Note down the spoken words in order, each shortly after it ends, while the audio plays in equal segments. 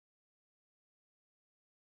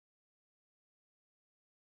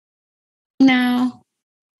Now,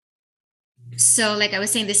 so like I was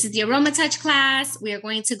saying, this is the AromaTouch class. We are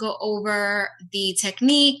going to go over the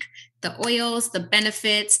technique, the oils, the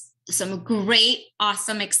benefits, some great,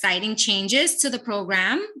 awesome, exciting changes to the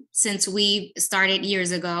program since we started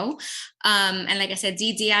years ago. And like I said,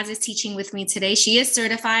 Dee Diaz is teaching with me today. She is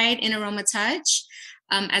certified in AromaTouch.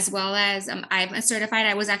 As well as I'm certified.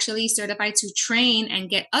 I was actually certified to train and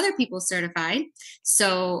get other people certified.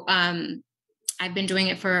 So I've been doing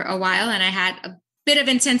it for a while, and I had a bit of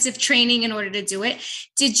intensive training in order to do it.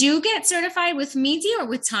 Did you get certified with me, Dee, or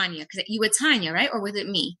with Tanya? Because you with Tanya, right? Or was it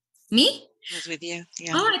me? Me? It was with you.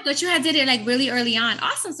 Yeah. Oh, I thought you had did it like really early on.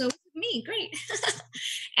 Awesome. So it was with me. Great.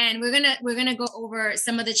 And we're gonna go over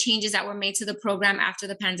some of the changes that were made to the program after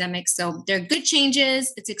the pandemic. So they're good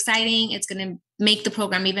changes. It's exciting. It's gonna make the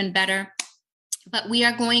program even better. But we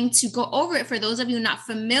are going to go over it for those of you not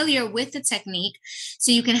familiar with the technique,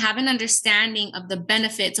 so you can have an understanding of the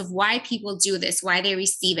benefits of why people do this, why they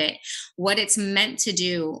receive it, what it's meant to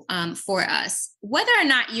do for us. Whether or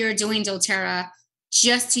not you're doing doTERRA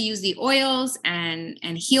just to use the oils and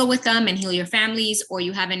heal with them and heal your families, or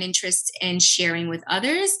you have an interest in sharing with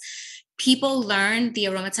others, people learn the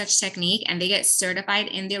AromaTouch technique and they get certified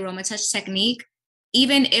in the AromaTouch technique,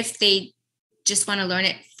 even if they just want to learn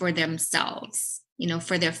it for themselves, you know,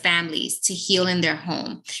 for their families to heal in their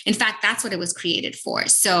home. In fact, that's what it was created for.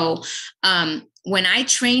 So when I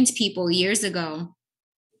trained people years ago,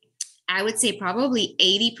 I would say probably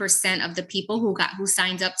 80% of the people who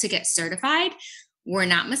signed up to get certified were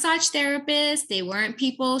not massage therapists. They weren't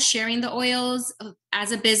people sharing the oils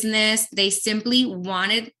as a business. They simply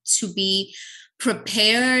wanted to be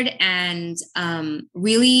prepared and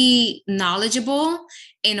really knowledgeable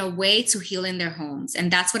in a way to heal in their homes.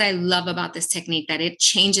 And that's what I love about this technique, that it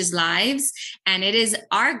changes lives. And it is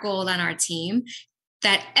our goal on our team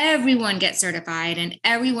that everyone gets certified and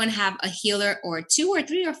everyone have a healer or 2 or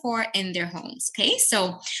 3 or 4 in their homes. Okay,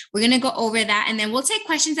 so we're gonna go over that, and then we'll take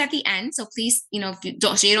questions at the end. So please, you know,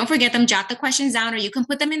 if you don't forget them, jot the questions down, or you can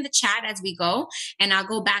put them in the chat as we go, and I'll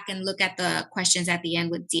go back and look at the questions at the end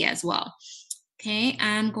with Dia as well. Okay,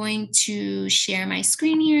 I'm going to share my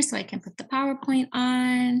screen here so I can put the PowerPoint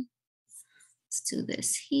on. Let's do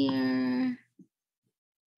this here.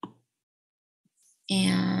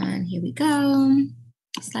 And here we go.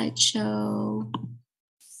 Slideshow.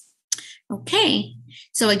 Okay,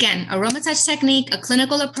 so again, AromaTouch technique, a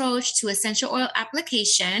clinical approach to essential oil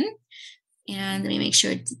application. And let me make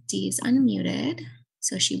sure Dee is unmuted.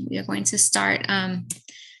 So we are going to start.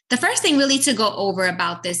 The first thing really to go over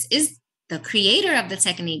about this is the creator of the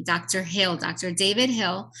technique, Dr. Hill. Dr. David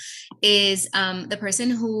Hill is the person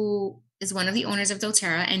who is one of the owners of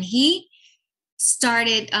doTERRA, and he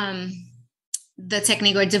started the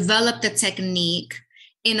technique, or developed the technique,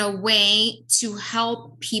 in a way to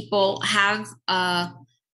help people have a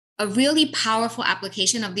really powerful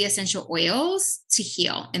application of the essential oils to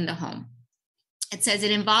heal in the home. It says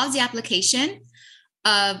it involves the application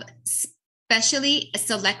of specially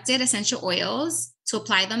selected essential oils to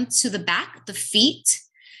apply them to the back, the feet,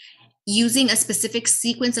 using a specific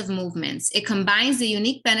sequence of movements. It combines the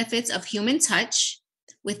unique benefits of human touch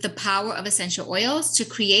with the power of essential oils to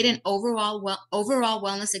create an overall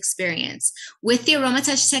wellness experience. With the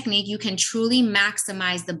AromaTouch technique, you can truly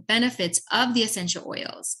maximize the benefits of the essential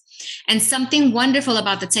oils. And something wonderful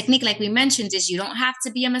about the technique, like we mentioned, is you don't have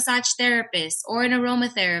to be a massage therapist or an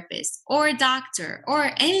aromatherapist or a doctor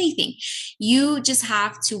or anything. You just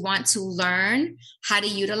have to want to learn how to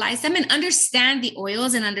utilize them and understand the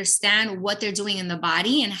oils and understand what they're doing in the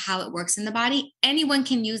body and how it works in the body. Anyone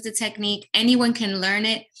can use the technique. Anyone can learn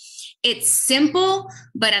it. It's simple,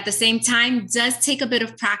 but at the same time does take a bit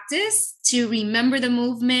of practice to remember the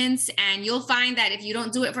movements. And you'll find that if you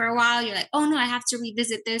don't do it for a while, you're like, oh no, I have to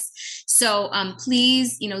revisit this. So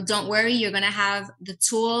please, don't worry. You're going to have the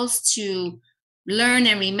tools to learn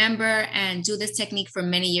and remember and do this technique for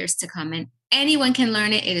many years to come. And anyone can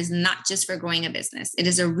learn it. It is not just for growing a business. It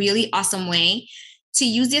is a really awesome way to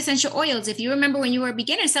use the essential oils. If you remember when you were a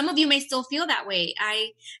beginner, some of you may still feel that way.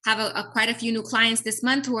 I have quite a few new clients this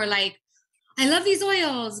month who are like, I love these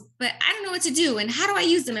oils, but I don't know what to do. And how do I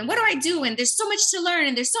use them? And what do I do? And there's so much to learn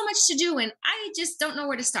and there's so much to do. And I just don't know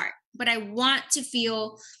where to start, but I want to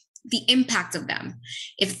feel the impact of them.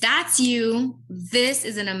 If that's you, this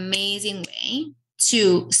is an amazing way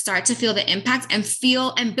to start to feel the impact and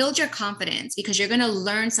feel and build your confidence, because you're going to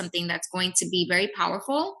learn something that's going to be very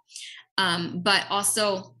powerful. But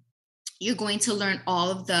also you're going to learn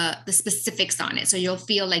all of the specifics on it. So you'll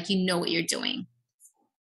feel like you know what you're doing.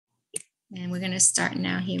 And we're going to start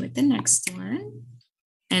now here with the next one.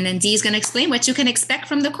 And then Dee is going to explain what you can expect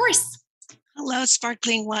from the course. Hello,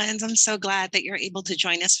 sparkling ones. I'm so glad that you're able to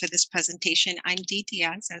join us for this presentation. I'm Dee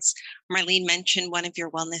Diaz, as Marlene mentioned, one of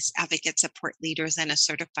your wellness advocate support leaders and a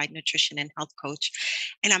certified nutrition and health coach.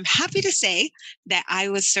 And I'm happy to say that I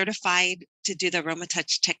was certified to do the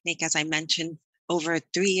AromaTouch technique, as I mentioned, over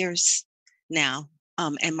 3 years now.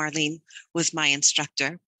 And Marlene was my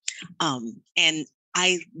instructor. And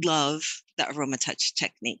I love the AromaTouch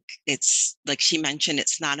technique. It's like she mentioned,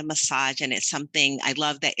 it's not a massage, and it's something I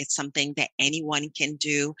love that it's something that anyone can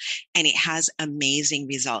do, and it has amazing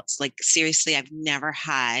results. Like seriously, I've never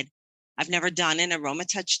done an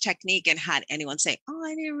AromaTouch technique and had anyone say, "Oh,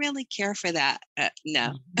 I didn't really care for that."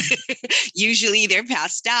 No, usually they're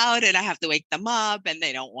passed out, and I have to wake them up, and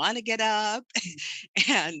they don't want to get up,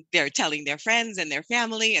 and they're telling their friends and their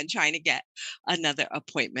family and trying to get another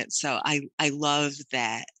appointment. So I love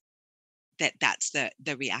that's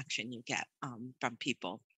the reaction you get from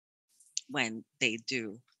people when they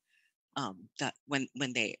do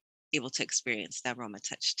when they able to experience the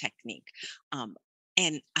AromaTouch technique.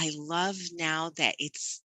 And I love now that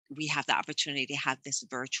we have the opportunity to have this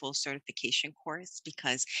virtual certification course,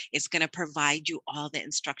 because it's going to provide you all the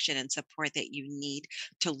instruction and support that you need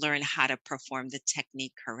to learn how to perform the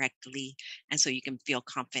technique correctly. And so you can feel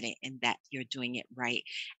confident in that you're doing it right.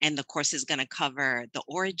 And the course is going to cover the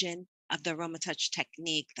origin of the AromaTouch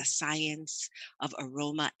technique, the science of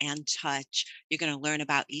aroma and touch. You're going to learn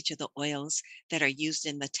about each of the oils that are used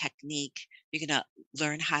in the technique. You're going to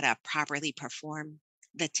learn how to properly perform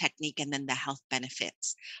the technique, and then the health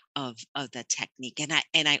benefits of the technique.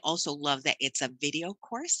 And I also love that it's a video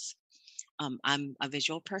course. I'm a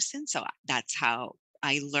visual person, so that's how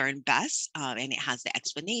I learn best. And it has the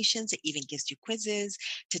explanations. It even gives you quizzes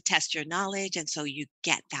to test your knowledge. And so you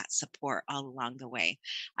get that support all along the way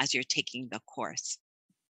as you're taking the course.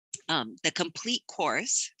 The complete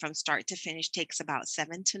course from start to finish takes about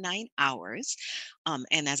 7 to 9 hours.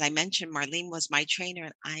 And as I mentioned, Marlene was my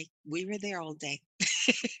trainer, and we were there all day,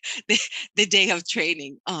 the day of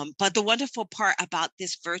training. But the wonderful part about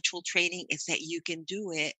this virtual training is that you can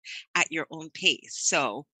do it at your own pace.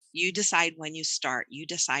 So you decide when you start, you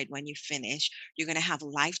decide when you finish. You're going to have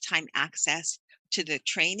lifetime access to the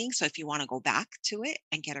training. So if you want to go back to it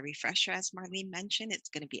and get a refresher, as Marlene mentioned, it's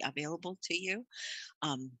going to be available to you.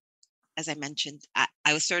 As I mentioned,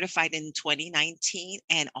 I was certified in 2019.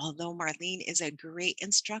 And although Marlene is a great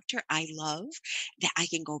instructor, I love that I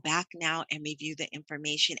can go back now and review the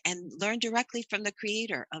information and learn directly from the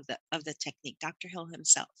creator of the technique, Dr. Hill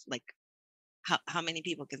himself. Like how many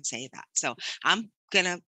people can say that? So I'm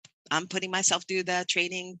putting myself through the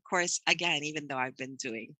training course again, even though I've been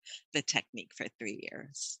doing the technique for 3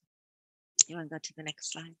 years. You want to go to the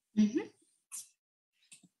next slide? Mm-hmm.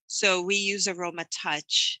 So we use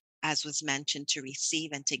AromaTouch, as was mentioned, to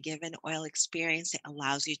receive and to give an oil experience. It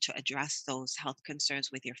allows you to address those health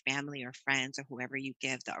concerns with your family or friends or whoever you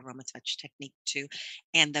give the AromaTouch technique to.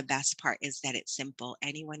 And the best part is that it's simple.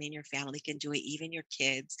 Anyone in your family can do it, even your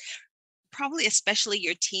kids, probably especially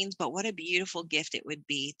your teens. But what a beautiful gift it would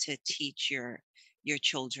be to teach your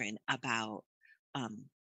children about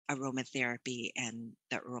aromatherapy and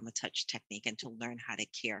the AromaTouch technique, and to learn how to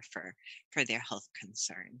care for their health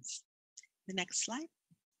concerns. The next slide.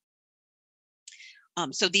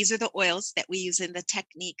 So these are the oils that we use in the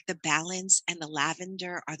technique. The balance and the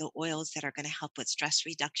lavender are the oils that are going to help with stress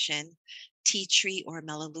reduction. Tea tree or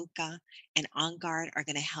melaleuca and on guard are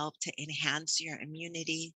going to help to enhance your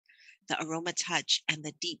immunity. The AromaTouch and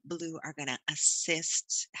the deep blue are going to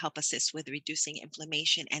help assist with reducing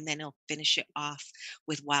inflammation. And then it'll finish it off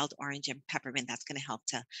with wild orange and peppermint. That's going to help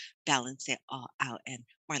to balance it all out. And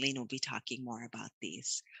Marlene will be talking more about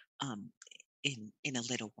these in a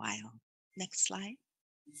little while. Next slide.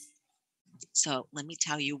 So let me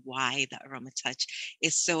tell you why the AromaTouch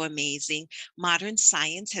is so amazing. Modern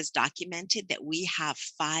science has documented that we have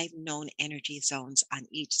 5 known energy zones on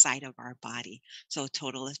each side of our body, so a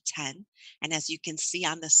total of 10. And as you can see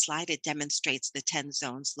on the slide, it demonstrates the 10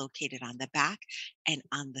 zones located on the back and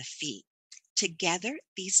on the feet. Together,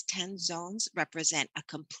 these 10 zones represent a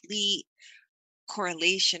complete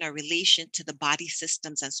correlation or relation to the body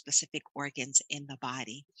systems and specific organs in the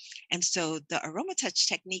body. And so the AromaTouch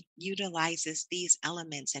technique utilizes these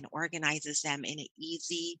elements and organizes them in an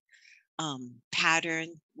easy pattern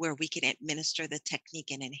where we can administer the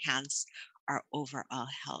technique and enhance our overall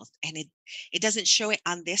health. And it doesn't show it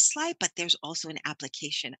on this slide, but there's also an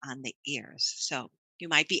application on the ears. So you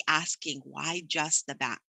might be asking, why just the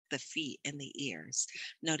back, the feet, and the ears?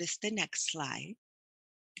 Notice the next slide.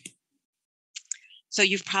 So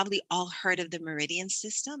you've probably all heard of the meridian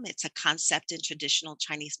system. It's a concept in traditional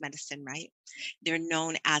Chinese medicine, right? They're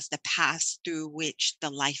known as the paths through which the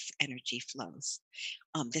life energy flows.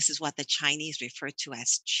 This is what the Chinese refer to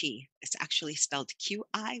as qi. It's actually spelled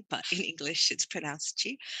Qi, but in English it's pronounced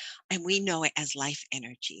qi. And we know it as life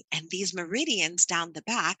energy. And these meridians down the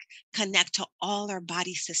back connect to all our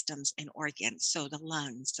body systems and organs. So the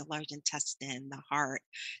lungs, the large intestine, the heart,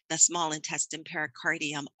 the small intestine,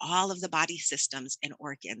 pericardium, all of the body systems and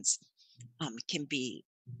organs can be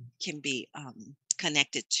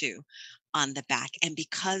connected to on the back. And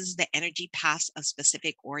because the energy paths of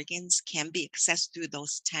specific organs can be accessed through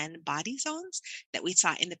those 10 body zones that we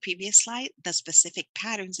saw in the previous slide, the specific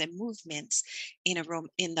patterns and movements in the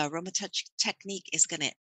AromaTouch technique is going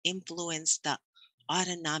to influence the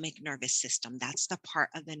autonomic nervous system. That's the part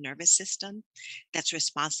of the nervous system that's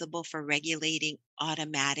responsible for regulating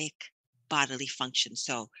automatic bodily function.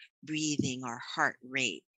 So breathing, our heart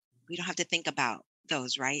rate. We don't have to think about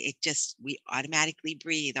those, right? We automatically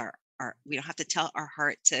breathe, or we don't have to tell our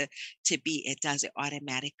heart to beat. It does it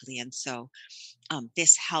automatically. And so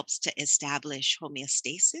this helps to establish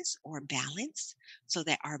homeostasis or balance so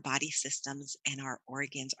that our body systems and our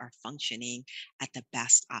organs are functioning at the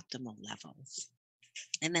best optimal levels.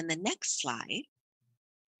 And then the next slide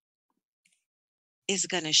is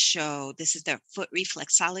going to show, this is the foot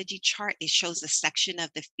reflexology chart. It shows the section of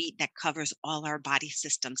the feet that covers all our body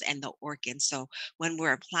systems and the organs. So when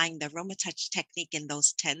we're applying the AromaTouch technique in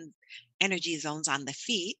those 10 energy zones on the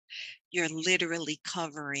feet, you're literally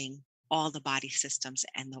covering all the body systems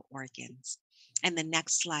and the organs. And the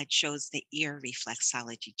next slide shows the ear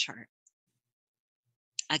reflexology chart.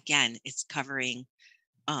 Again, it's covering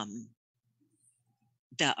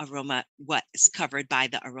what is covered by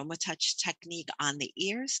the AromaTouch technique on the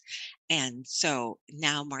ears. And so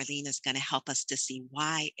now Marlene is going to help us to see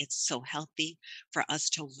why it's so healthy for us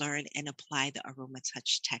to learn and apply the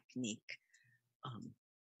AromaTouch technique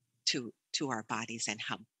to our bodies and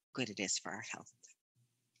how good it is for our health.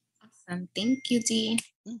 Awesome. Thank you, Dee.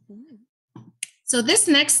 Mm-hmm. So this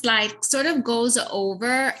next slide sort of goes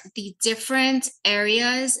over the different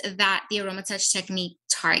areas that the AromaTouch technique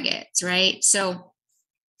targets, right? So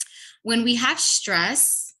when we have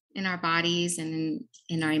stress in our bodies and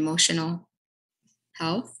in our emotional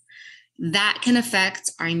health, that can affect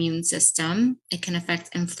our immune system. It can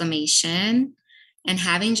affect inflammation and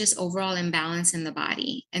having just overall imbalance in the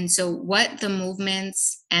body. And so what the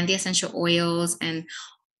movements and the essential oils and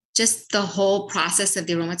just the whole process of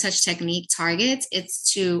the AromaTouch technique targets,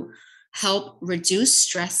 it's to help reduce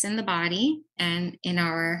stress in the body and in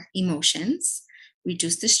our emotions,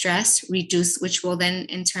 reduce the stress, which will then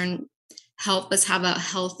in turn help us have a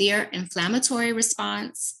healthier inflammatory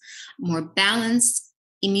response, more balanced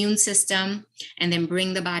immune system, and then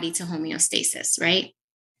bring the body to homeostasis, right?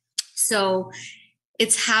 So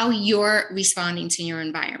it's how you're responding to your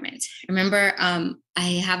environment. Remember, I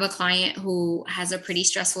have a client who has a pretty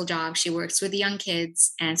stressful job. She works with young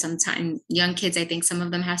kids, and sometimes young kids, I think some of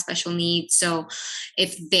them have special needs. So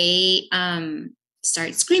if they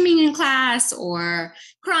start screaming in class or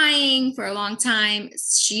crying for a long time,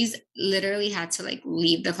 she's literally had to like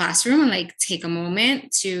leave the classroom and like take a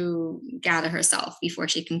moment to gather herself before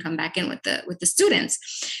she can come back in with the students.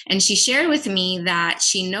 And she shared with me that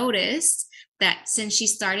she noticed that since she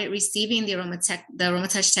started receiving the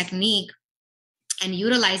AromaTouch technique and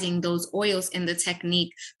utilizing those oils in the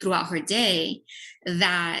technique throughout her day,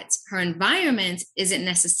 that her environment isn't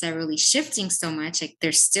necessarily shifting so much. Like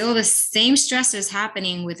there's still the same stressors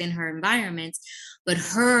happening within her environment, but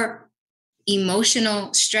her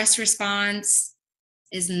emotional stress response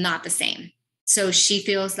is not the same. So she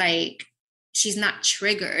feels like she's not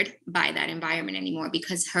triggered by that environment anymore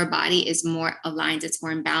because her body is more aligned, it's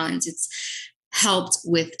more in balance, it's helped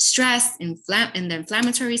with stress and the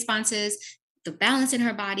inflammatory responses, the balance in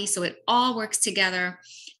her body. So it all works together.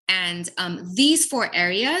 And these 4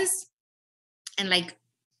 areas, and like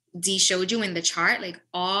Dee showed you in the chart, like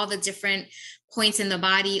all the different points in the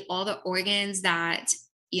body, all the organs that,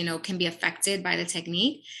 you know, can be affected by the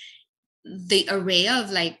technique, the array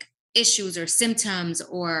of like issues or symptoms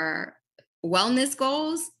or wellness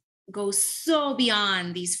goals goes so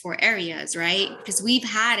beyond these 4 areas, right? Because we've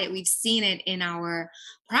seen it in our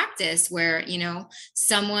practice where, you know,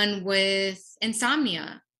 someone with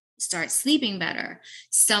insomnia starts sleeping better.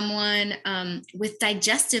 Someone with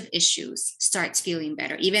digestive issues starts feeling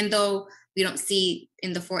better, even though we don't see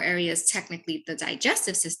in the 4 areas technically the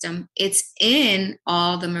digestive system. It's in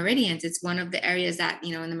all the meridians. It's one of the areas that,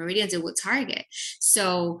 you know, in the meridians it will target.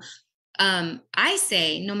 So I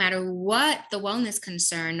say no matter what the wellness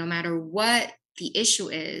concern, no matter what the issue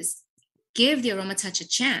is, give the AromaTouch a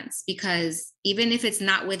chance, because even if it's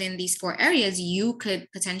not within these 4 areas, you could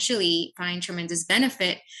potentially find tremendous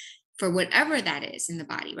benefit for whatever that is in the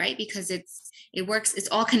body, right? Because it works, it's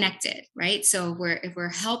all connected, right? So if we're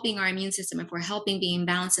helping our immune system, if we're helping being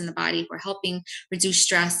balanced in the body, if we're helping reduce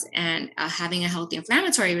stress and having a healthy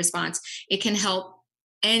inflammatory response, it can help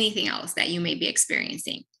anything else that you may be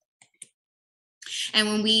experiencing. And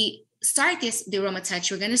when we start the AromaTouch,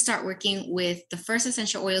 we're going to start working with the first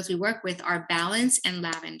essential oils we work with are balance and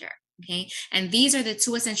lavender. Okay. And these are the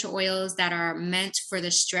 2 essential oils that are meant for the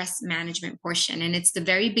stress management portion. And it's the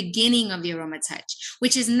very beginning of the AromaTouch,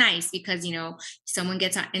 which is nice because, you know, someone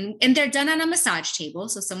gets on and they're done on a massage table.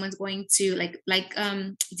 So someone's going to like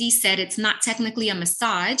Dee said, it's not technically a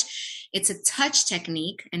massage. It's a touch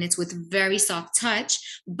technique and it's with very soft touch,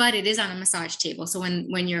 but it is on a massage table. So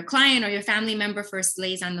when your client or your family member first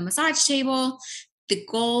lays on the massage table, the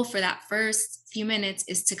goal for that first few minutes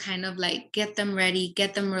is to kind of like get them ready,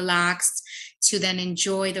 get them relaxed, to then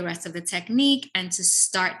enjoy the rest of the technique and to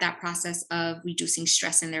start that process of reducing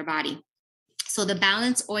stress in their body. So the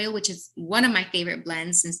balance oil, which is one of my favorite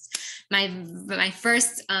blends since my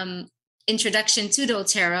first introduction to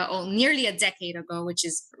doTERRA nearly a decade ago, which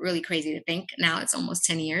is really crazy to think. Now it's almost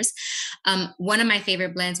 10 years. One of my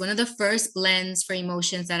favorite blends, one of the first blends for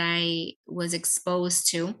emotions that I was exposed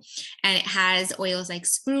to. And it has oils like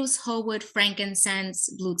spruce, holewood, frankincense,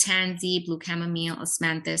 blue tansy, blue chamomile,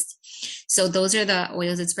 osmanthus. So those are the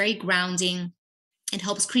oils. It's very grounding. It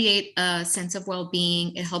helps create a sense of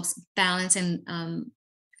well-being. It helps balance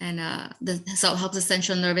so it helps the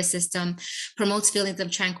central nervous system, promotes feelings of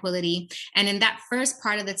tranquility. And in that first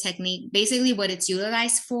part of the technique, basically what it's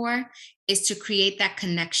utilized for is to create that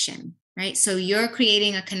connection, right? So you're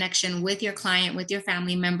creating a connection with your client, with your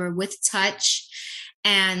family member, with touch.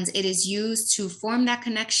 And it is used to form that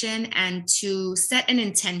connection and to set an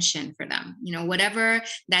intention for them. You know, whatever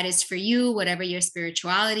that is for you, whatever your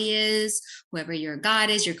spirituality is, whoever your God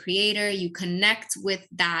is, your creator, you connect with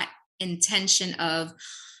that intention of,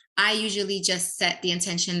 I usually just set the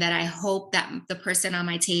intention that I hope that the person on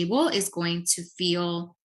my table is going to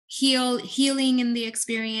feel healing in the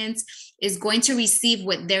experience, is going to receive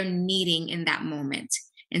what they're needing in that moment.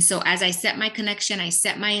 And so as I set my connection, I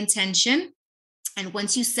set my intention. And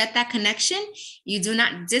once you set that connection, you do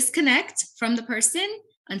not disconnect from the person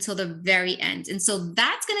until the very end. And so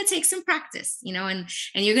that's going to take some practice, you know, and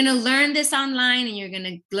you're going to learn this online and you're going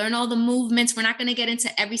to learn all the movements. We're not going to get into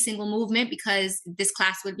every single movement because this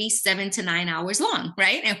class would be 7 to 9 hours long,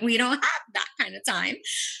 right? And we don't have that kind of time,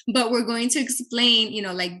 but we're going to explain, you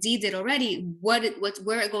know, like Dee did already, where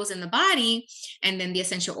it goes in the body and then the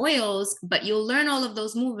essential oils, but you'll learn all of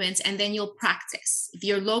those movements and then you'll practice. If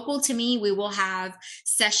you're local to me, we will have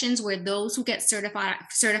sessions where those who get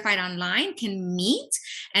certified online can meet,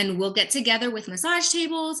 and we'll get together with massage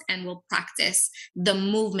tables and we'll practice the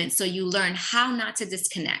movement. So you learn how not to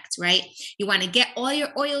disconnect, right? You want to get all your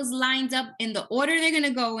oils lined up in the order they're going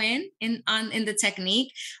to go in the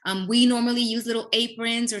technique. We normally use little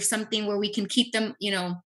aprons or something where we can keep them, you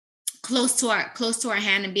know, close to our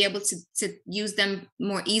hand and be able to use them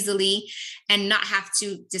more easily and not have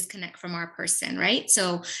to disconnect from our person, right?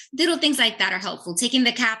 So little things like that are helpful. Taking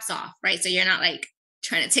the caps off, right? So you're not like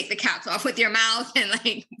trying to take the caps off with your mouth and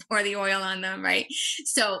like pour the oil on them, right?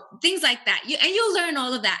 So things like that. You'll learn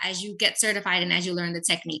all of that as you get certified and as you learn the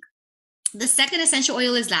technique. The second essential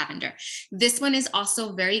oil is lavender. This one is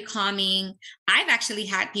also very calming. I've actually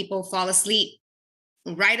had people fall asleep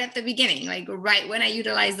right at the beginning, like right when I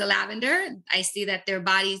utilize the lavender. I see that their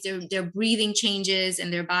bodies, their breathing changes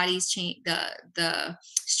and their bodies change, the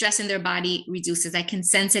stress in their body reduces. I can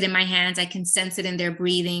sense it in my hands. I can sense it in their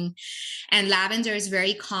breathing. And lavender is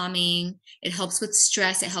very calming. It helps with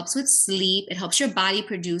stress. It helps with sleep. It helps your body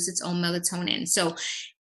produce its own melatonin. So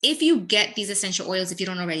if you get these essential oils, if you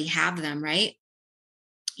don't already have them, right,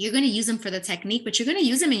 you're going to use them for the technique, but you're going to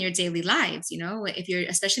use them in your daily lives. You know,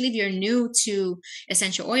 especially if you're new to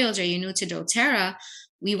essential oils or you're new to doTERRA,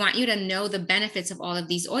 we want you to know the benefits of all of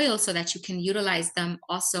these oils so that you can utilize them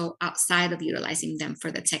also outside of utilizing them for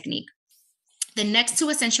the technique. The next 2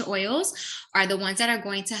 essential oils are the ones that are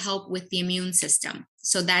going to help with the immune system.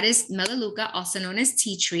 So that is Melaleuca, also known as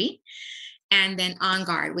tea tree, and then On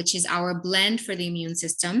Guard, which is our blend for the immune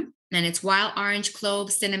system. And it's wild orange,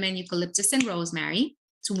 clove, cinnamon, eucalyptus, and rosemary.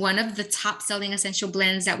 It's one of the top selling essential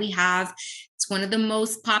blends that we have. It's one of the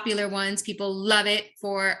most popular ones. People love it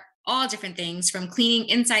for all different things, from cleaning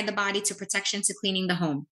inside the body to protection to cleaning the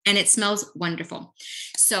home. And it smells wonderful.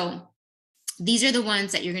 So these are the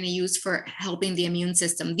ones that you're going to use for helping the immune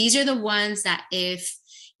system. These are the ones that if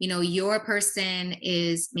your person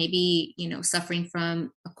is maybe, suffering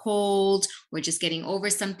from a cold or just getting over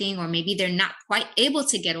something, or maybe they're not quite able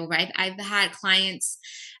to get over. I've had clients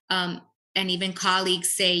and even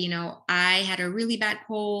colleagues say, I had a really bad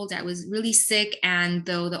cold, I was really sick, and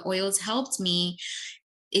though the oils helped me,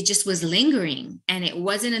 it just was lingering. And it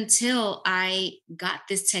wasn't until I got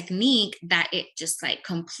this technique that it just like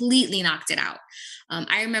completely knocked it out.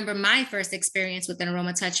 I remember my first experience with an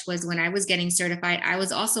AromaTouch was when I was getting certified. I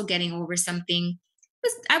was also getting over something.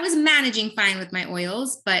 I was managing fine with my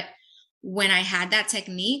oils, but when I had that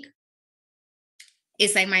technique,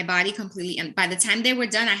 it's like my body completely, and by the time they were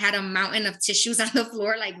done, I had a mountain of tissues on the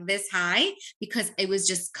floor like this high, because it was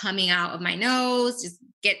just coming out of my nose, just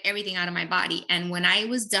get everything out of my body. And when I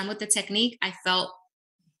was done with the technique, I felt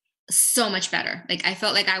so much better. Like I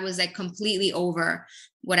felt like I was like completely over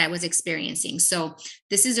what I was experiencing. So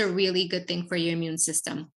this is a really good thing for your immune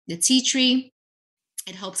system. The tea tree,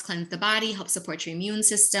 it helps cleanse the body, helps support your immune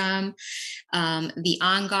system. The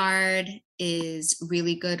On Guard is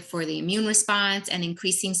really good for the immune response and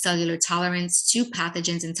increasing cellular tolerance to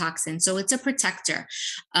pathogens and toxins. So it's a protector.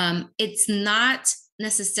 It's not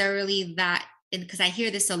necessarily that, because I hear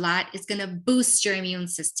this a lot, it's going to boost your immune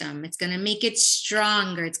system. It's going to make it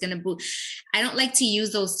stronger. It's going to boost. I don't like to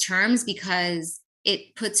use those terms because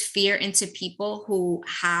it puts fear into people who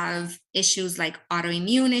have issues like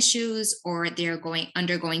autoimmune issues, or they're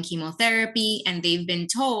undergoing chemotherapy and they've been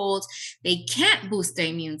told they can't boost their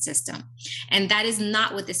immune system. And that is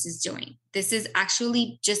not what this is doing. This is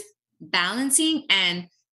actually just balancing and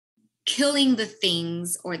killing the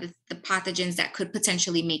things or the pathogens that could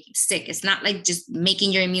potentially make you sick. It's not like just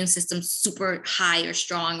making your immune system super high or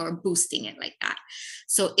strong or boosting it like that.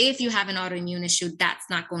 So if you have an autoimmune issue, that's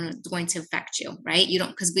not going to affect you, right? You don't,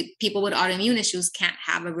 because people with autoimmune issues can't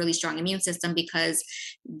have a really strong immune system because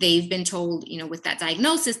they've been told, with that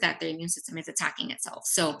diagnosis, that their immune system is attacking itself.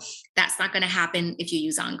 So that's not going to happen if you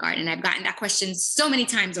use On Guard. And I've gotten that question so many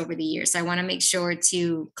times over the years. So I want to make sure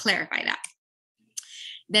to clarify that.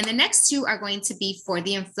 Then the next two are going to be for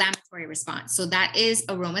the inflammatory response. So that is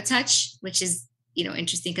AromaTouch, which is,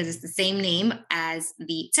 interesting because it's the same name as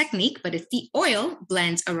the technique, but it's the oil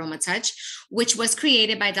blend AromaTouch, which was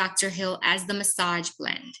created by Dr. Hill as the massage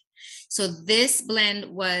blend. So this blend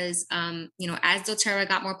was, as doTERRA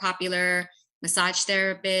got more popular, massage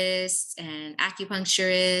therapists and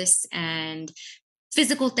acupuncturists and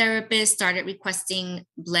physical therapists started requesting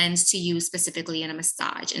blends to use specifically in a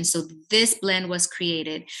massage. And so this blend was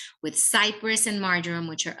created with cypress and marjoram,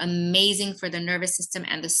 which are amazing for the nervous system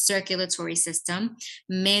and the circulatory system,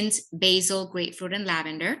 mint, basil, grapefruit, and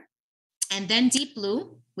lavender. And then Deep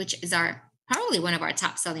Blue, which is probably one of our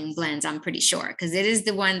top selling blends, I'm pretty sure, because it is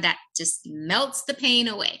the one that just melts the pain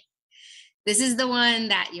away. This is the one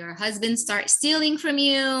that your husband starts stealing from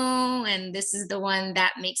you. And this is the one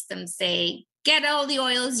that makes them say, get all the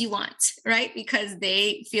oils you want, right? Because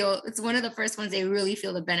they feel it's one of the first ones they really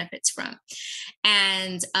feel the benefits from.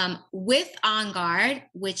 And with On Guard,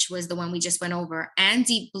 which was the one we just went over, and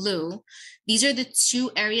Deep Blue, these are the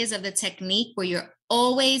two areas of the technique where you're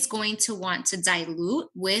always going to want to dilute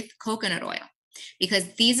with coconut oil,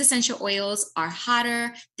 because these essential oils are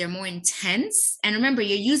hotter, they're more intense. And remember,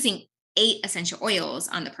 you're using 8 essential oils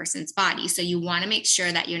on the person's body. So you want to make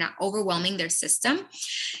sure that you're not overwhelming their system.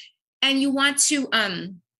 And you want to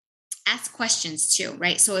ask questions too,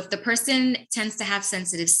 right? So if the person tends to have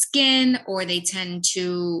sensitive skin, or they tend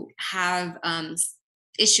to have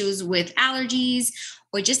issues with allergies,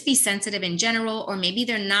 or just be sensitive in general, or maybe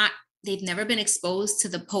they've never been exposed to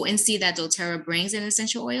the potency that doTERRA brings in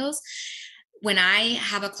essential oils. When I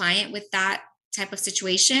have a client with that type of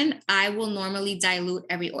situation, I will normally dilute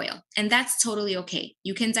every oil, and that's totally okay.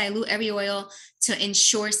 You can dilute every oil to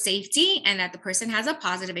ensure safety and that the person has a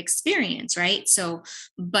positive experience, right? So,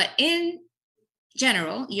 but in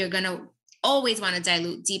general, you're going to always want to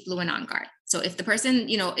dilute Deep Blue and On Guard. So if the person,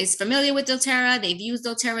 is familiar with doTERRA, they've used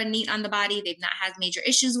doTERRA neat on the body, they've not had major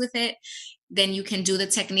issues with it, then you can do the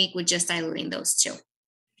technique with just diluting those two.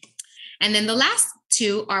 And then the last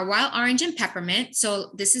two are wild orange and peppermint.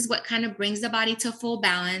 So this is what kind of brings the body to full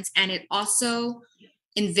balance, and it also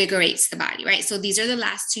invigorates the body, right? So these are the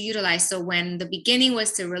last two utilized. So when the beginning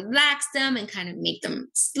was to relax them and kind of make them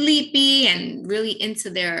sleepy and really into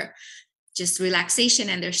their just relaxation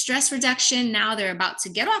and their stress reduction, now they're about to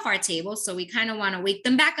get off our table. So we kind of want to wake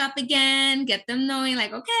them back up again, get them knowing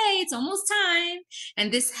like, okay, it's almost time. And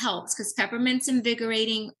this helps because peppermint's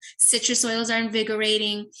invigorating, citrus oils are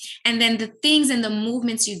invigorating. And then the things and the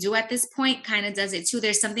movements you do at this point kind of does it too.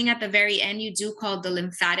 There's something at the very end you do called the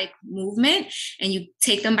lymphatic movement, and you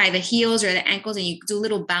take them by the heels or the ankles and you do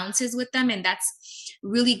little bounces with them. And that's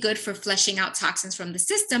really good for flushing out toxins from the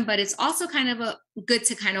system, but it's also kind of good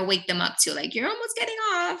to kind of wake them up to, like, you're almost getting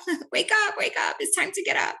off. Wake up. It's time to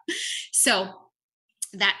get up. So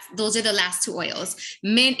those are the last two oils.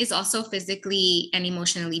 Mint is also physically and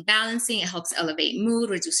emotionally balancing. It helps elevate mood,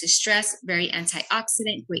 reduces stress, very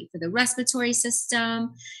antioxidant, great for the respiratory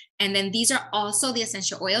system. And then these are also the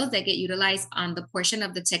essential oils that get utilized on the portion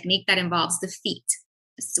of the technique that involves the feet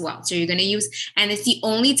as well. So you're going to use, and it's the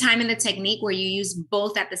only time in the technique where you use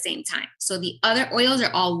both at the same time. So the other oils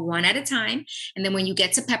are all one at a time. And then when you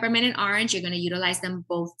get to peppermint and orange, you're going to utilize them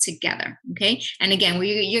both together. Okay. And again,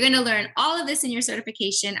 you're going to learn all of this in your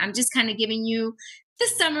certification. I'm just kind of giving you the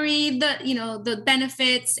summary, the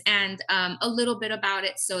benefits, and a little bit about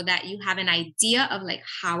it so that you have an idea of like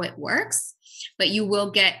how it works. But you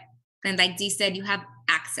will get, and like Dee said, you have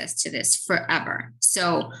access to this forever.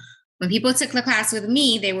 So when people took the class with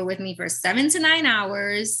me, they were with me for 7 to 9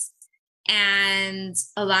 hours, and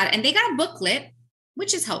they got a booklet,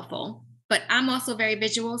 which is helpful, but I'm also very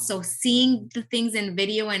visual. So seeing the things in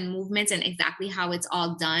video and movements and exactly how it's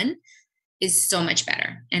all done is so much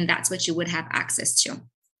better. And that's what you would have access to.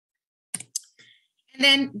 And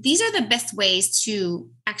then these are the best ways to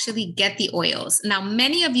actually get the oils. Now,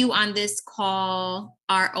 many of you on this call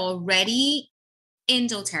are already in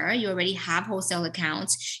doTERRA. You already have wholesale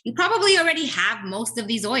accounts. You probably already have most of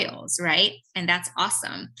these oils, right? And that's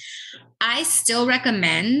awesome. I still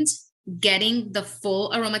recommend getting the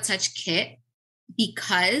full AromaTouch kit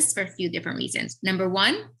because for a few different reasons. Number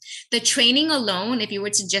one, the training alone, if you were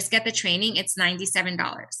to just get the training, it's $97.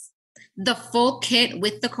 The full kit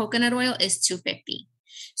with the coconut oil is $250.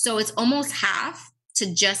 So it's almost half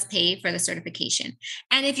to just pay for the certification.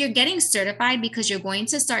 And if you're getting certified because you're going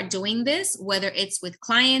to start doing this, whether it's with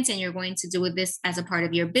clients and you're going to do this as a part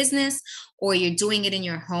of your business, or you're doing it in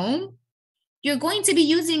your home, you're going to be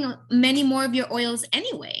using many more of your oils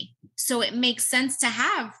anyway. So it makes sense to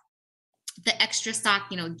have the extra stock,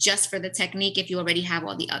 just for the technique if you already have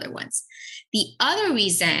all the other ones. The other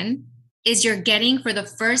reason is you're getting, for the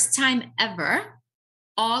first time ever,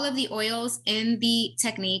 all of the oils in the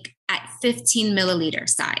technique at 15 milliliter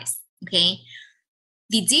size, okay?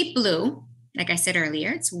 The deep blue, like I said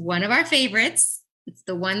earlier, it's one of our favorites. It's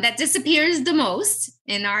the one that disappears the most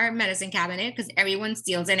in our medicine cabinet because everyone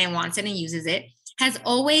steals it and wants it and uses it, has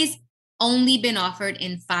always only been offered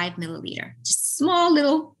in 5 milliliter, just small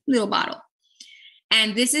little bottle.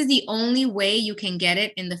 And this is the only way you can get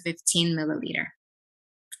it in the 15 milliliter.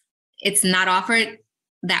 It's not offered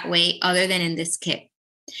that way other than in this kit.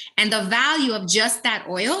 And the value of just that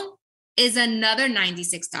oil is another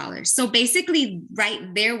 $96. So basically right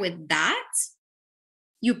there with that,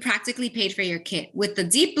 you practically paid for your kit. With the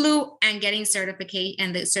deep blue and getting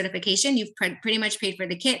certification, you've pretty much paid for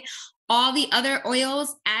the kit. All the other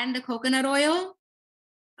oils and the coconut oil,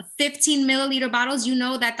 15 milliliter bottles, you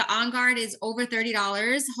know that the On Guard is over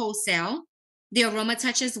 $30 wholesale. The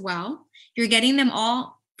AromaTouch as well. You're getting them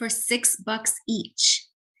all for $6 each.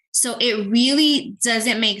 So it really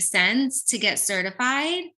doesn't make sense to get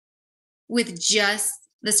certified with just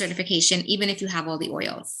the certification, even if you have all the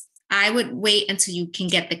oils. I would wait until you can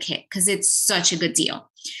get the kit because it's such a good deal.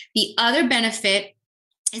 The other benefit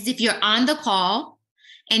is if you're on the call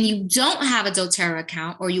and you don't have a doTERRA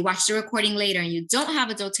account, or you watch the recording later and you don't have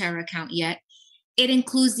a doTERRA account yet, it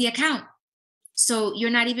includes the account. So you're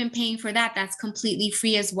not even paying for that. That's completely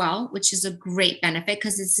free as well, which is a great benefit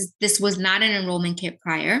because this was not an enrollment kit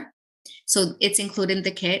prior. So it's included in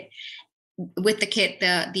the kit, with the kit,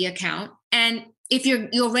 the account. And if you're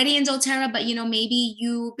already in doTERRA, but maybe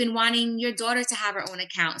you've been wanting your daughter to have her own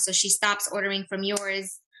account, so she stops ordering from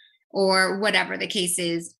yours, or whatever the case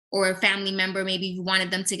is, or a family member, maybe you wanted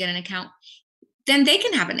them to get an account, then they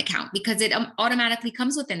can have an account because it automatically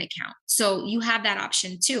comes with an account. So you have that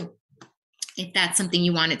option too, if that's something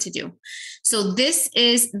you wanted to do. So this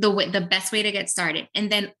is the best way to get started.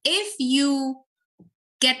 And then if you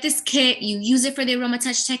get this kit, you use it for the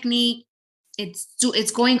AromaTouch technique,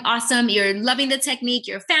 it's going awesome. You're loving the technique.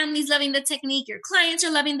 Your family's loving the technique. Your clients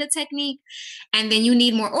are loving the technique. And then you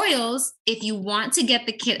need more oils. If you want to get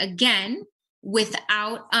the kit again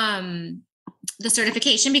without the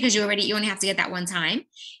certification, because you only have to get that one time,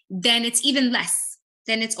 then it's even less.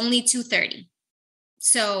 Then it's only $230.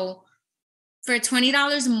 So for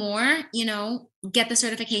 $20 more, get the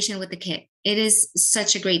certification with the kit. It is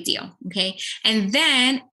such a great deal. Okay. And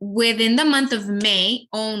then within the month of May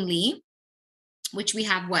only, which we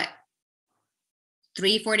have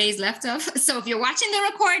 3-4 days left of. So if you're watching the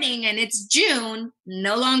recording and it's June,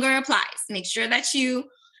 no longer applies. Make sure that you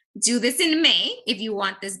do this in May if you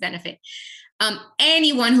want this benefit.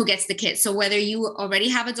 Anyone who gets the kit. So whether you already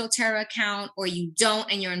have a doTERRA account or you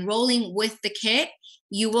don't, and you're enrolling with the kit,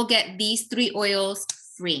 you will get these 3 oils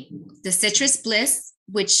free. The Citrus Bliss,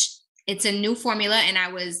 which it's a new formula, and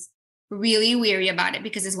I was really weary about it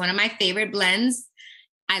because it's one of my favorite blends.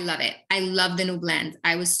 I love it. I love the new blend.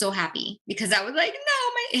 I was so happy because I was like, no,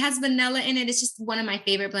 it has vanilla in it. It's just one of my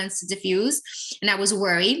favorite blends to diffuse. And I was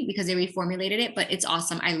worried because they reformulated it, but it's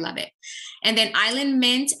awesome. I love it. And then Island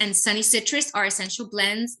Mint and Sunny Citrus are essential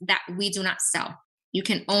blends that we do not sell. You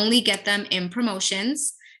can only get them in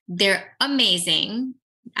promotions. They're amazing.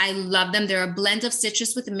 I love them. They're a blend of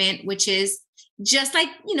citrus with mint, which is just like,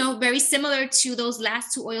 very similar to those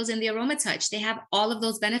last 2 oils in the AromaTouch. They have all of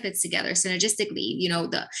those benefits together synergistically,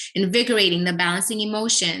 the invigorating, the balancing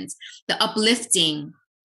emotions, the uplifting,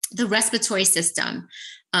 the respiratory system.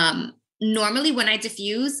 Normally when I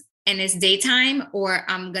diffuse and it's daytime or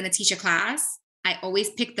I'm going to teach a class, I always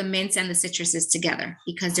pick the mints and the citruses together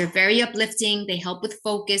because they're very uplifting. They help with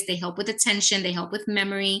focus. They help with attention. They help with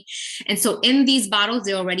memory. And so in these bottles,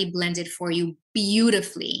 they're already blended for you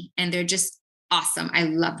beautifully. And they're just awesome. I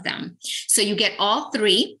love them. So you get all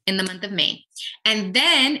 3 in the month of May. And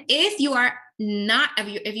then if you are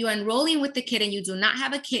enrolling with the kit and you do not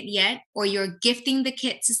have a kit yet, or you're gifting the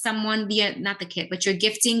kit to someone not the kit, but you're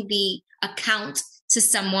gifting the account to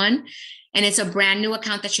someone, and it's a brand new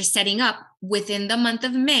account that you're setting up within the month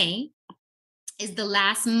of May, is the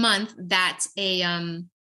last month that a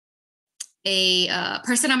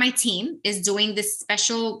person on my team is doing this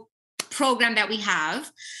special program that we have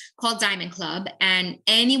called Diamond Club. And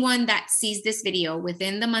anyone that sees this video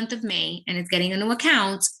within the month of May and is getting a new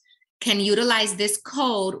account can utilize this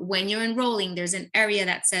code when you're enrolling. There's an area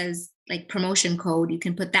that says like promotion code. You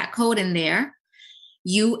can put that code in there,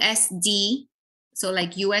 USD. So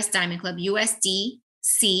like US Diamond Club,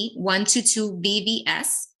 USDC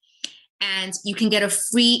 122VVS, and you can get a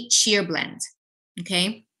free cheer blend.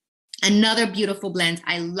 Okay. Another beautiful blend.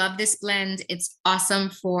 I love this blend. It's awesome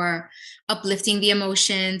for uplifting the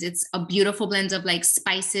emotions. It's a beautiful blend of like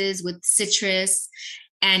spices with citrus,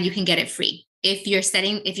 and you can get it free if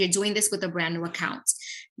you're doing this with a brand new account.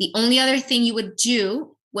 The only other thing you would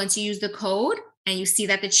do once you use the code and you see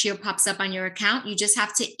that the cheer pops up on your account, you just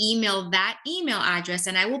have to email that email address.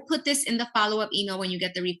 And I will put this in the follow-up email when you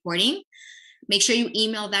get the recording. Make sure you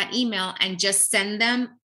email that email and just send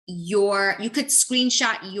them you could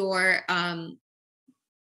screenshot your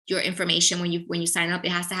information when you sign up.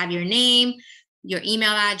 It has to have your name, your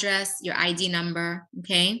email address, your ID number.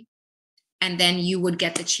 Okay. And then you would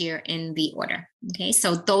get the cheer in the order. Okay.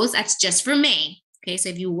 So that's just for May. Okay. So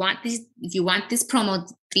if you want this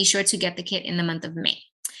promo, be sure to get the kit in the month of May.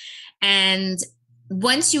 And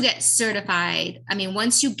once you get certified,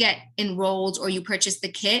 once you get enrolled or you purchase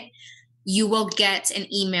the kit, you will get an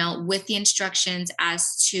email with the instructions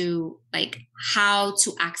as to like how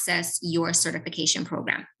to access your certification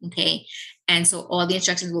program. Okay. And so all the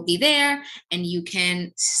instructions will be there and you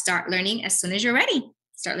can start learning as soon as you're ready.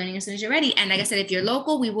 And like I said, if you're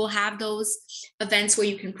local, we will have those events where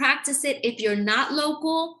you can practice it. If you're not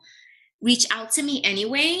local, reach out to me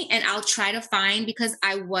anyway, and I'll try to find, because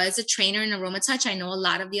I was a trainer in AromaTouch. I know a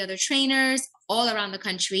lot of the other trainers all around the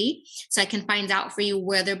country. So I can find out for you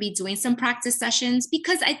where they'll be doing some practice sessions,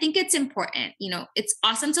 because I think it's important. It's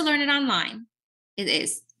awesome to learn it online. It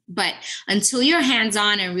is. But until you're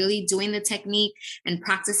hands-on and really doing the technique and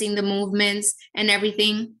practicing the movements and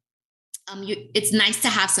everything, it's nice to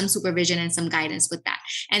have some supervision and some guidance with that.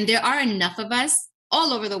 And there are enough of us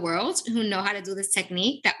all over the world who know how to do this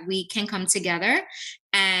technique that we can come together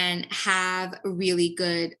and have really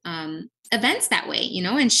good events that way,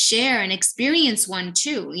 and share and experience one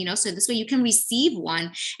too, so this way you can receive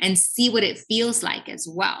one and see what it feels like as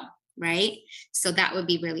well. Right. So that would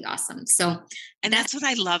be really awesome. And that's what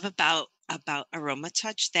I love about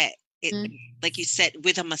AromaTouch, that it, like you said,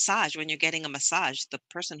 with a massage, when you're getting a massage, the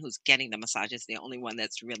person who's getting the massage is the only one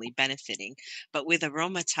that's really benefiting. But with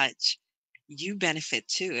AromaTouch, you benefit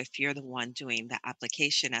too if you're the one doing the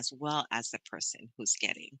application as well as the person who's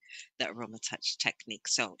getting the AromaTouch technique.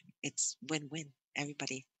 So it's win-win.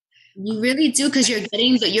 Everybody. You really do, because you're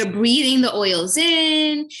breathing the oils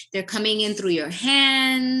in, they're coming in through your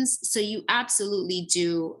hands. So you absolutely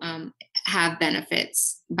do have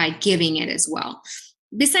benefits by giving it as well.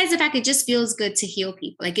 Besides the fact it just feels good to heal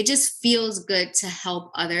people. Like it just feels good to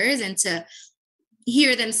help others and to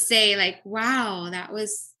hear them say like, wow, that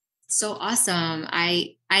was so awesome.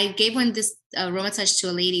 I gave this AromaTouch to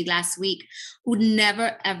a lady last week who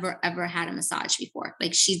never, ever, ever had a massage before.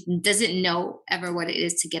 Like she doesn't know ever what it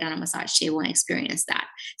is to get on a massage table and experience that.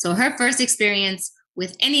 So her first experience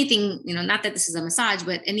with anything, not that this is a massage,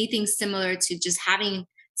 but anything similar to just having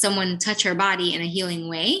someone touch her body in a healing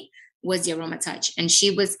way was the AromaTouch. And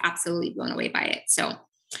she was absolutely blown away by it. So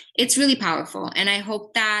it's really powerful. And I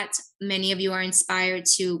hope that many of you are inspired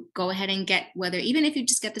to go ahead and get, whether even if you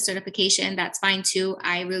just get the certification, that's fine too.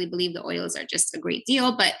 I really believe the oils are just a great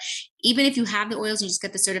deal. But even if you have the oils and you just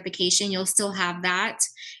get the certification, you'll still have that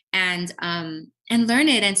and learn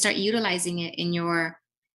it and start utilizing it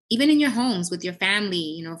even in your homes with your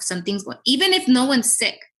family. If something's going, even if no one's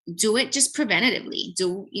sick, do it just preventatively.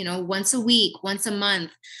 Do, once a week, once a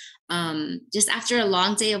month, just after a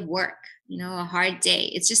long day of work, a hard day.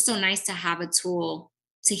 It's just so nice to have a tool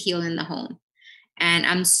to heal in the home. And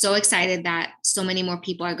I'm so excited that so many more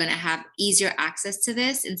people are going to have easier access to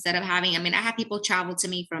this instead of having, I had people travel to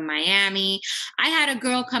me from Miami. I had a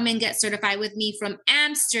girl come and get certified with me from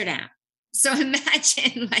Amsterdam. So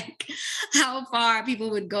imagine how far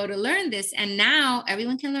people would go to learn this. And now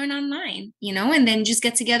everyone can learn online, and then just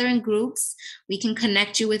get together in groups. We can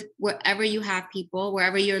connect you with wherever you have people,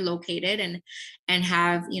 wherever you're located, and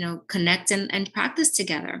have, connect and practice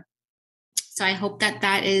together. So I hope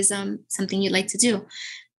that is something you'd like to do.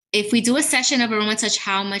 If we do a session of AromaTouch,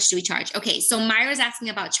 how much do we charge? Okay, so Myra's asking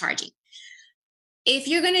about charging. If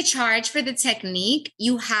you're going to charge for the technique,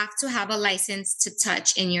 you have to have a license to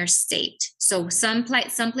touch in your state. So some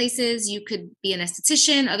places you could be an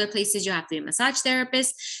esthetician, other places you have to be a massage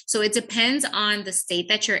therapist. So it depends on the state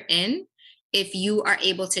that you're in, if you are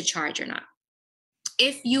able to charge or not.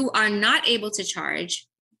 If you are not able to charge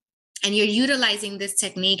and you're utilizing this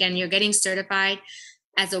technique and you're getting certified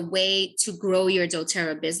as a way to grow your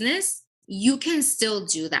doTERRA business, you can still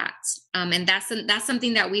do that. And that's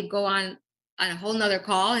something that we'd go on a whole nother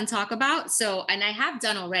call and talk about. So, and I have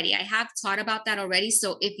done already. I have taught about that already.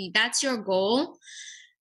 So if that's your goal,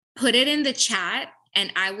 put it in the chat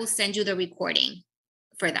and I will send you the recording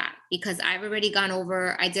for that, because I've already gone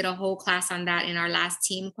over, I did a whole class on that in our last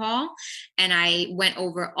team call. And I went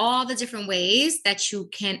over all the different ways that you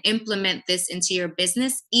can implement this into your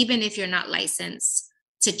business, even if you're not licensed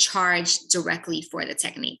to charge directly for the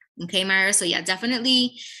technique. Okay, Myra? So yeah,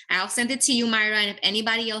 definitely, I'll send it to you, Myra. And if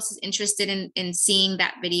anybody else is interested in seeing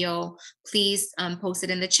that video, please post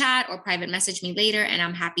it in the chat or private message me later, and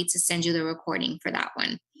I'm happy to send you the recording for that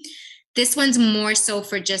one. This one's more so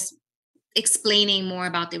for just explaining more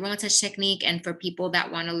about the AromaTouch technique and for people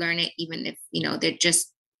that want to learn it, even if, they're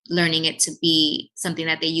just learning it to be something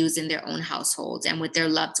that they use in their own households and with their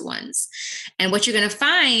loved ones. And what you're going to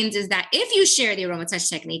find is that if you share the AromaTouch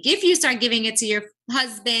technique, if you start giving it to your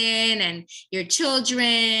husband and your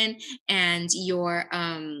children and your,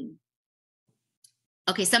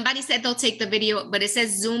 okay, somebody said they'll take the video, but it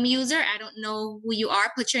says Zoom user. I don't know who you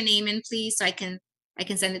are. Put your name in, please, so I can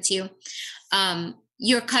send it to you.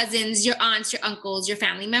 Your cousins, your aunts, your uncles, your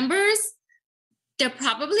family members, they're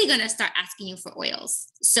probably going to start asking you for oils.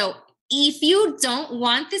 So if you don't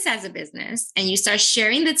want this as a business and you start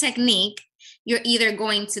sharing the technique, you're either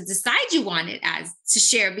going to decide you want it as to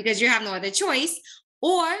share because you have no other choice,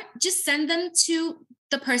 or just send them to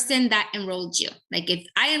the person that enrolled you. Like if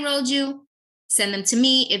I enrolled you, send them to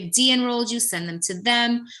me. If Dee enrolled you, send them to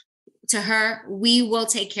them. To her, we will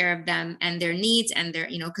take care of them and their needs and their,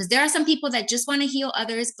 because there are some people that just want to heal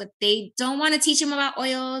others, but they don't want to teach them about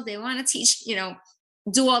oils. They want to teach,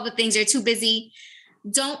 do all the things. They're too busy.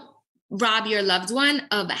 Don't rob your loved one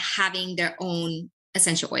of having their own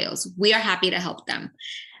essential oils. We are happy to help them.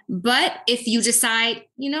 But if you decide,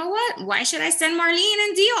 you know what, why should I send Marlene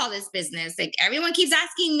and Dee all this business? Like everyone keeps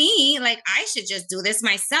asking me, like I should just do this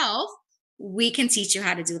myself. We can teach you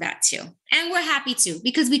how to do that too. And we're happy to,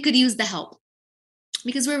 because we could use the help,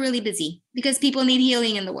 because we're really busy, because people need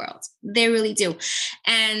healing in the world. They really do.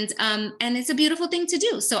 And it's a beautiful thing to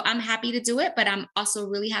do. So I'm happy to do it, but I'm also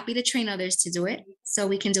really happy to train others to do it so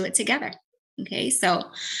we can do it together. Okay. So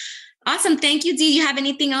awesome. Thank you, Dee. You have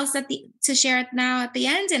anything else to share now at the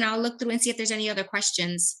end? And I'll look through and see if there's any other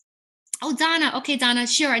questions. Oh, Donna. Okay, Donna.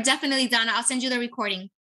 Sure. Definitely, Donna. I'll send you the recording.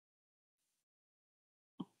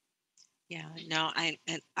 Yeah, no, I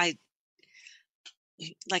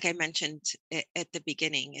like I mentioned at the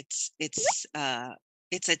beginning, it's a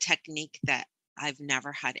technique that I've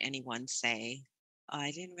never had anyone say, oh,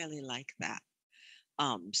 I didn't really like that.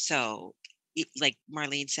 So like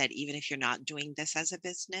Marlene said, even if you're not doing this as a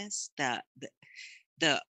business,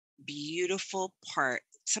 the beautiful part,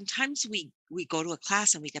 sometimes we go to a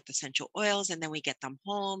class and we get the essential oils and then we get them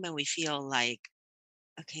home and we feel like,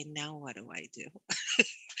 okay, now what do I do?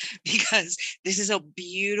 Because this is a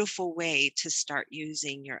beautiful way to start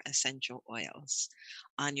using your essential oils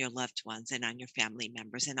on your loved ones and on your family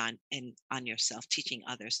members and on yourself, teaching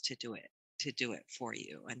others to do it to do it for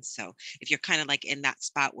you. And so if you're kind of like in that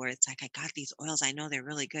spot where it's like, I got these oils, I know they're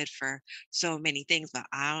really good for so many things, but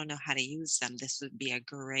I don't know how to use them, this would be a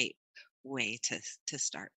great way to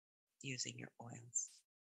start using your oils.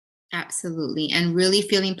 Absolutely. And really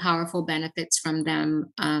feeling powerful benefits from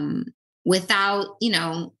them, without,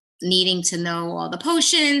 needing to know all the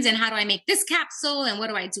potions and how do I make this capsule and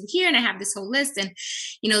what do I do here. And I have this whole list, and,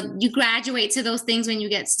 you graduate to those things when you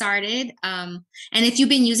get started. And if you've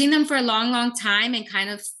been using them for a long, long time and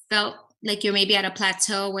kind of felt like you're maybe at a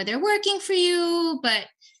plateau where they're working for you, but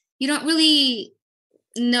you don't really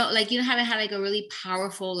know, like you haven't had like a really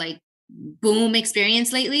powerful, like boom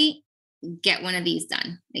experience lately, get one of these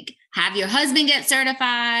done. Like have your husband get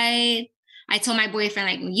certified. I told my boyfriend,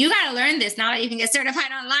 like, you got to learn this now that you can get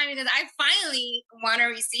certified online, because I finally want to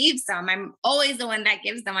receive some. I'm always the one that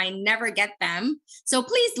gives them. I never get them. So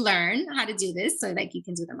please learn how to do this so that you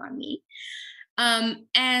can do them on me.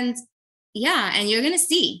 And yeah, and you're going to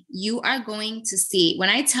see, you are going to see when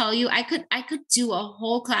I tell you, I could do a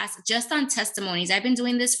whole class just on testimonies. I've been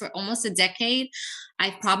doing this for almost a decade.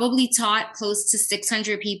 I've probably taught close to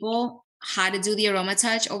 600 people how to do the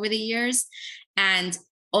AromaTouch over the years. And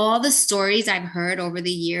all the stories I've heard over the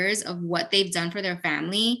years of what they've done for their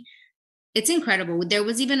family, it's incredible. There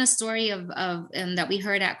was even a story of that we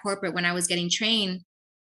heard at corporate when I was getting trained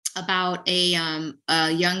about a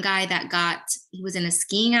young guy that he was in a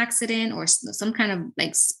skiing accident or some kind of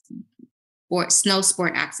like snow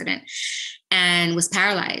sport accident, and was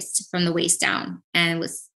paralyzed from the waist down, and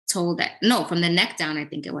was told that from the neck down, I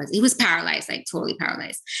think it was, he was paralyzed, like totally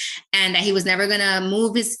paralyzed, and that he was never gonna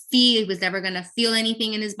move his feet, he was never gonna feel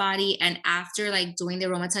anything in his body. And after like doing the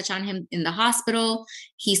AromaTouch on him in the hospital,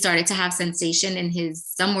 he started to have sensation in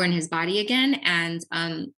somewhere in his body again. And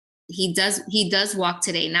he does walk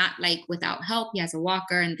today, not like without help. He has a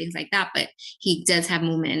walker and things like that, but he does have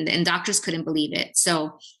movement, and doctors couldn't believe it.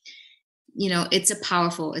 So it's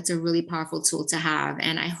a really powerful tool to have.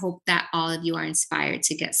 And I hope that all of you are inspired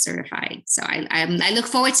to get certified. So I look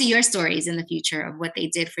forward to your stories in the future of what they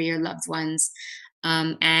did for your loved ones.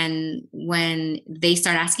 And when they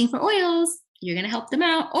start asking for oils, you're going to help them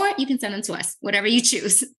out, or you can send them to us, whatever you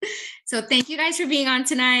choose. So thank you guys for being on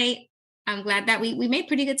tonight. I'm glad that we made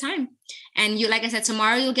pretty good time. And like I said,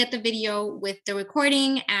 tomorrow you'll get the video with the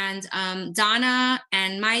recording, and Donna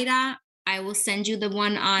and Mayra, I will send you the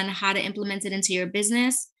one on how to implement it into your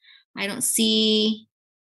business. I don't see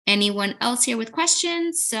anyone else here with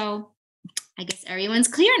questions, so I guess everyone's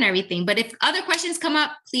clear on everything. But if other questions come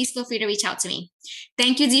up, please feel free to reach out to me.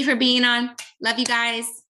 Thank you, Dee, for being on. Love you guys.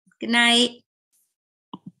 Good night.